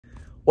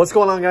What's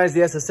going on, guys? The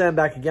SSN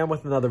back again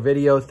with another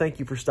video. Thank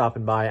you for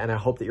stopping by, and I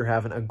hope that you're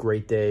having a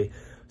great day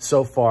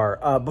so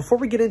far. Before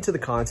we get into the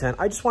content,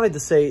 I just wanted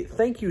to say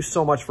thank you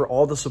so much for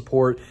all the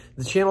support.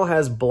 The channel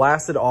has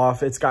blasted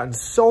off. It's gotten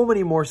so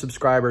many more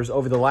subscribers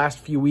over the last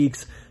few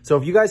weeks. So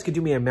if you guys could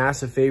do me a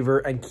massive favor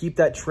and keep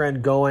that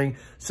trend going,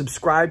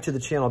 subscribe to the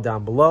channel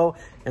down below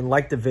and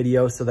like the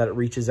video so that it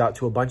reaches out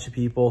to a bunch of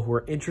people who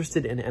are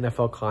interested in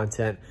NFL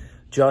content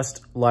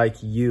just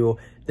like you.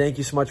 Thank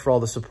you so much for all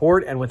the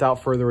support. And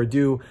without further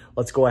ado,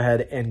 let's go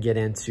ahead and get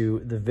into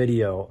the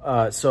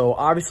video. So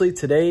obviously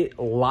today,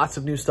 lots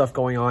of new stuff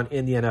going on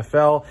in the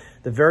NFL.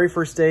 The very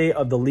first day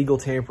of the legal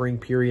tampering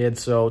period.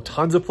 So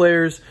tons of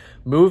players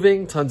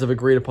moving, tons of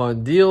agreed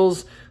upon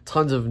deals,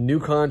 tons of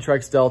new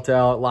contracts dealt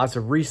out, lots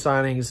of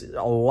re-signings.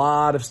 A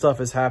lot of stuff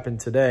has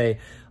happened today.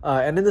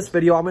 And in this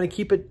video, I'm going to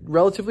keep it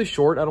relatively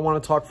short. I don't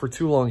want to talk for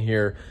too long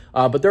here.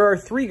 But there are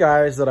three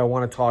guys that I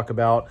want to talk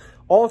about.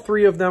 All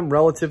three of them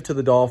relative to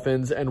the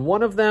Dolphins, and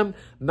one of them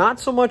not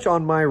so much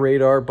on my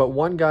radar, but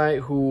one guy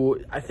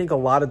who I think a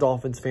lot of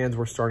Dolphins fans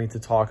were starting to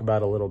talk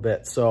about a little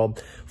bit. So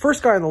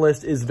first guy on the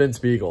list is Vince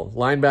Biegel,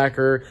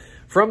 linebacker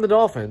from the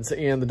Dolphins,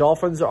 and the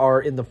Dolphins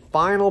are in the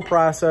final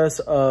process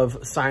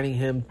of signing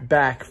him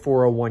back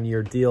for a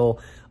one-year deal.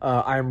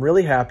 I'm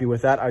really happy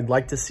with that. I'd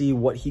like to see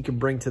what he can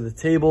bring to the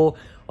table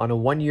on a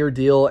one-year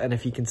deal and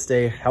if he can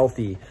stay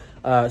healthy.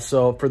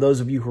 So for those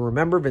of you who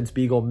remember, Vince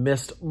Biegel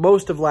missed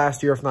most of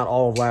last year, if not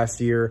all of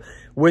last year,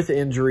 with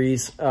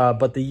injuries.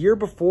 But the year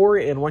before,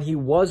 and when he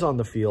was on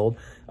the field,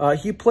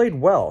 he played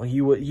well.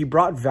 He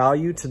brought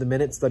value to the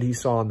minutes that he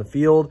saw on the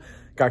field,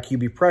 got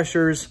QB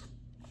pressures.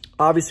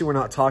 Obviously, we're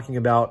not talking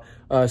about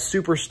a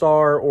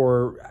superstar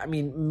or, I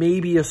mean,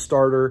 maybe a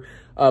starter.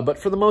 But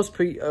for the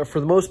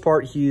most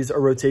part, he's a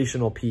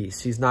rotational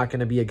piece. He's not going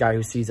to be a guy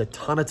who sees a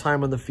ton of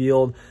time on the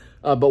field.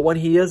 But when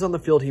he is on the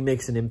field, he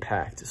makes an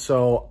impact.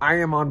 So I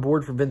am on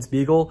board for Vince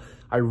Biegel.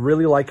 I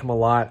really like him a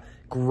lot.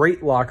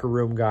 Great locker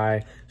room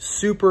guy,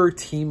 super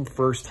team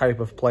first type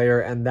of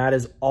player. And that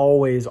is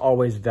always,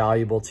 always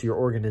valuable to your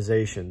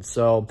organization.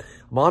 So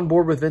I'm on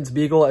board with Vince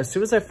Biegel. As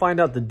soon as I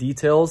find out the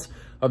details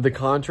of the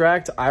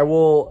contract, I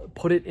will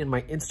put it in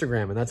my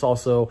Instagram. And that's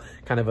also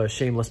kind of a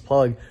shameless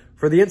plug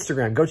for the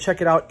Instagram. Go check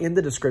it out in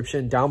the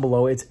description down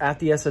below. It's at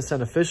the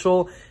SSN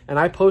official, and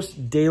I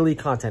post daily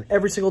content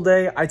every single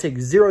day. I take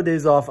 0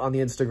 days off on the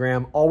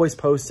Instagram, always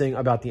posting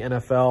about the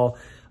NFL,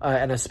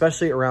 and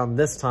especially around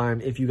this time.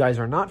 If you guys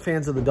are not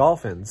fans of the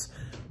Dolphins,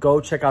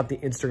 go check out the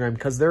Instagram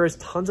because there is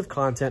tons of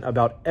content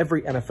about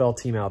every NFL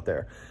team out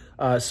there.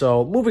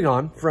 So moving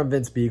on from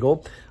Vince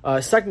Biegel,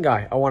 second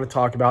guy I want to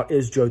talk about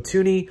is Joe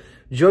Thuney.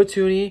 Joe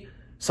Thuney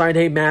signed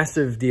a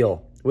massive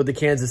deal with the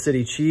Kansas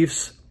City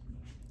Chiefs.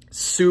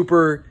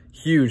 Super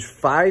huge.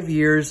 5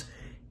 years,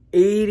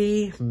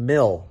 80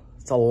 mil.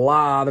 It's a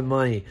lot of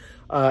money.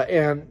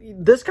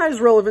 And this guy's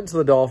relevant to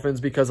the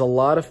Dolphins because a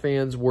lot of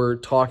fans were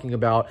talking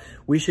about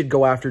we should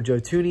go after Joe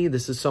Thuney.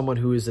 This is someone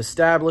who is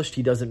established.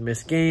 He doesn't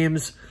miss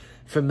games.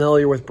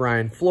 Familiar with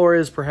Brian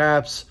Flores,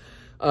 perhaps.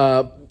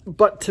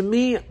 But to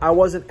me, I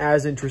wasn't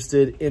as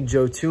interested in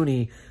Joe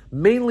Thuney,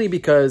 mainly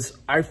because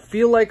I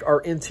feel like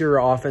our interior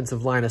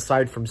offensive line,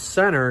 aside from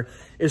center,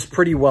 is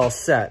pretty well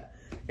set.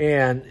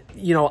 And,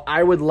 you know,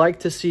 I would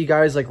like to see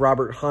guys like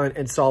Robert Hunt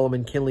and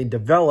Solomon Kinley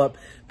develop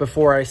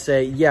before I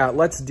say, yeah,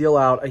 let's deal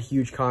out a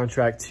huge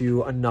contract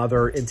to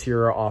another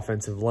interior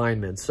offensive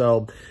lineman.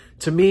 So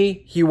to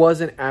me, he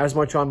wasn't as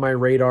much on my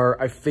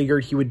radar. I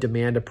figured he would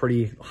demand a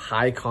pretty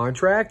high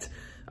contract.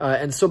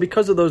 And so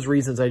because of those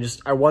reasons,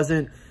 I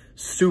wasn't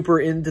super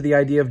into the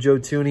idea of Joe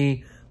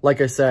Thuney. Like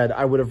I said,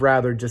 I would have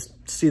rather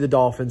just see the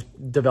Dolphins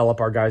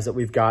develop our guys that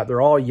we've got. They're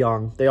all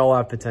young. They all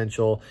have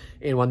potential.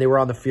 And when they were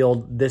on the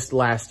field this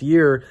last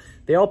year,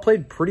 they all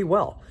played pretty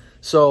well.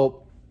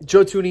 So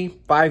Joe Thuney,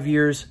 5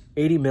 years,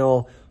 80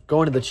 mil,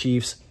 going to the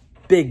Chiefs.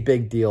 Big,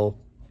 big deal.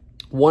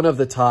 One of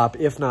the top,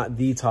 if not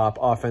the top,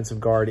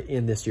 offensive guard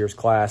in this year's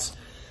class.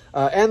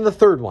 And the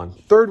third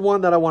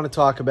one that I want to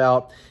talk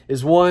about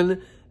is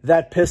one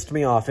that pissed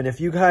me off. And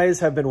if you guys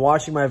have been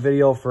watching my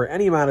video for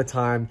any amount of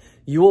time,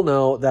 you will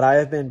know that I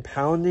have been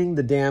pounding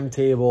the damn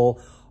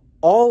table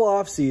all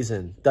off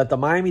season that the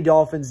Miami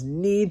Dolphins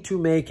need to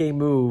make a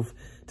move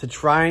to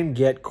try and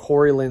get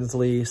Corey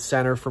Linsley,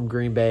 center from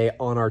Green Bay,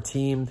 on our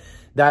team.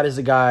 That is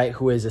a guy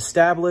who is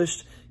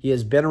established. He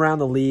has been around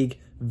the league,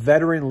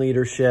 veteran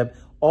leadership,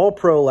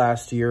 all-pro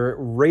last year,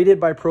 rated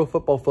by Pro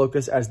Football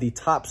Focus as the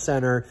top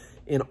center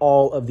in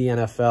all of the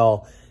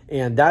NFL.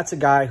 And that's a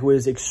guy who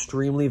is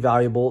extremely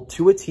valuable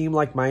to a team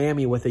like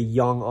Miami with a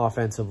young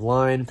offensive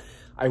line.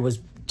 I was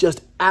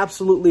just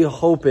absolutely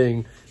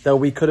hoping that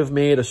we could have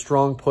made a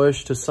strong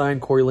push to sign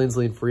Corey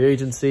Linsley in free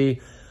agency.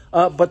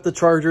 But the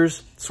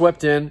Chargers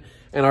swept in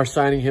and are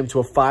signing him to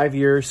a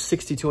 5-year,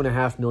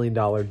 $62.5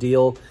 million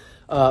deal.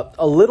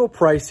 A little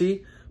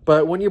pricey,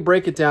 but when you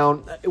break it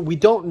down, we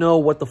don't know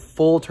what the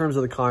full terms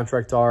of the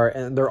contract are,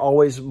 and they're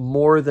always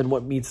more than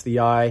what meets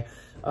the eye.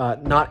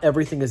 Not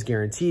everything is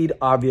guaranteed,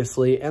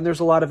 obviously, and there's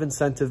a lot of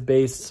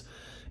incentive-based.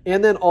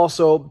 And then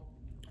also,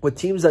 with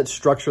teams that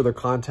structure their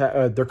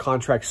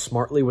contracts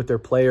smartly with their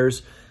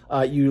players,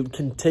 you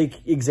can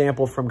take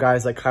example from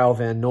guys like Kyle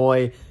Van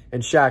Noy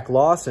and Shaq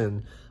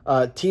Lawson.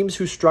 Teams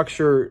who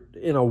structure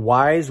in a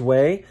wise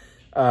way,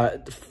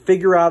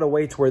 figure out a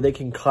way to where they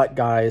can cut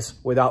guys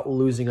without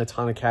losing a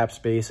ton of cap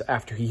space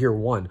after year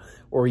 1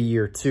 or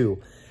year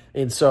 2.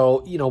 And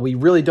so, you know, we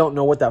really don't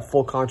know what that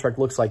full contract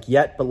looks like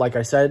yet. But like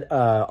I said,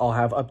 I'll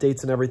have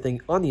updates and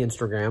everything on the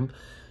Instagram.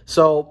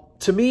 So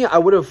to me, I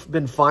would have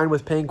been fine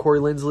with paying Corey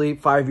Linsley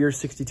 5 years,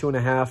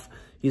 62.5.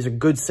 He's a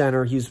good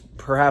center. He's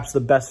perhaps the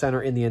best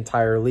center in the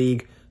entire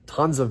league.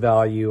 Tons of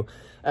value.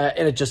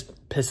 And it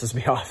just pisses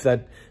me off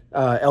that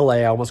LA,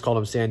 I almost called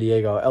him San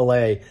Diego,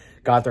 LA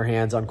got their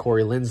hands on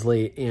Corey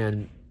Linsley.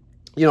 And,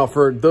 you know,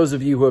 for those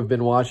of you who have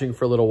been watching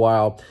for a little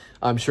while,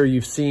 I'm sure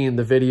you've seen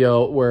the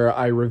video where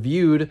I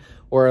reviewed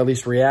or at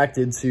least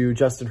reacted to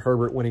Justin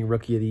Herbert winning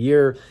Rookie of the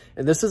Year.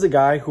 And this is a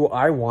guy who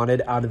I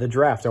wanted out of the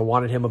draft. I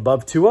wanted him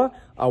above Tua.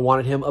 I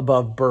wanted him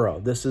above Burrow.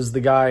 This is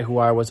the guy who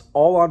I was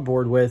all on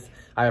board with.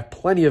 I have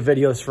plenty of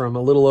videos from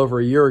a little over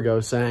a year ago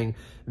saying,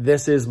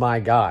 this is my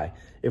guy.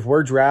 If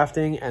we're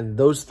drafting and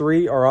those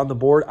 3 are on the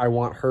board, I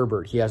want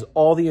Herbert. He has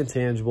all the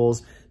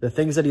intangibles. The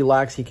things that he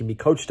lacks, he can be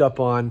coached up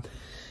on.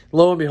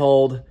 Lo and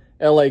behold,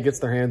 LA gets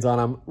their hands on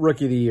him,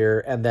 Rookie of the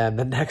Year. And then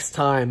the next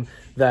time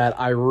that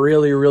I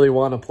really, really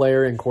want a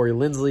player in Corey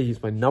Linsley,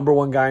 he's my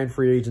 #1 guy in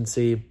free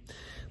agency,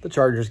 the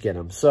Chargers get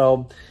him.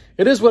 So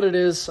it is what it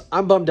is.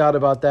 I'm bummed out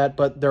about that,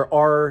 but there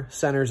are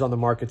centers on the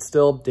market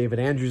still. David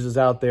Andrews is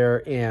out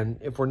there. And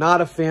if we're not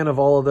a fan of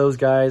all of those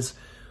guys,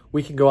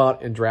 we can go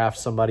out and draft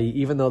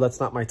somebody. Even though that's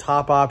not my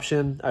top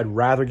option, I'd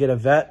rather get a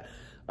vet.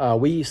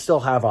 We still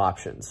have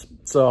options.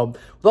 So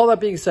with all that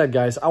being said,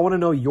 guys, I want to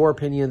know your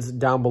opinions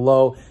down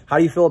below. How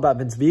do you feel about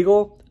Vince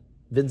Biegel?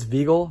 Vince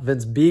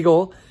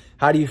Biegel.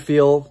 How do you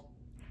feel?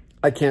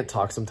 I can't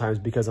talk sometimes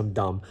because I'm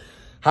dumb.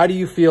 How do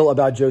you feel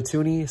about Joe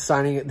Thuney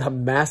signing the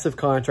massive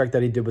contract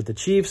that he did with the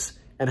Chiefs?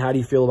 And how do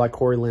you feel about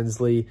Corey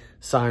Linsley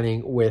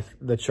signing with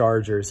the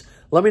Chargers?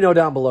 Let me know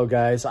down below,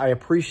 guys. I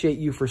appreciate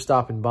you for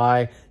stopping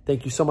by.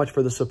 Thank you so much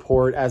for the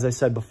support. As I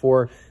said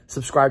before,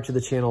 subscribe to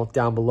the channel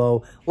down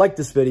below. Like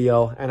this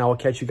video, and I will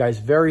catch you guys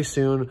very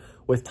soon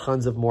with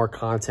tons of more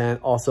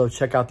content. Also,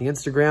 check out the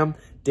Instagram,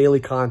 daily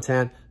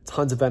content,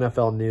 tons of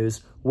NFL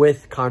news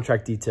with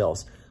contract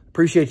details.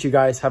 Appreciate you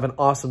guys. Have an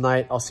awesome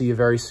night. I'll see you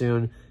very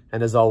soon.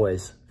 And as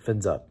always,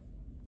 fins up.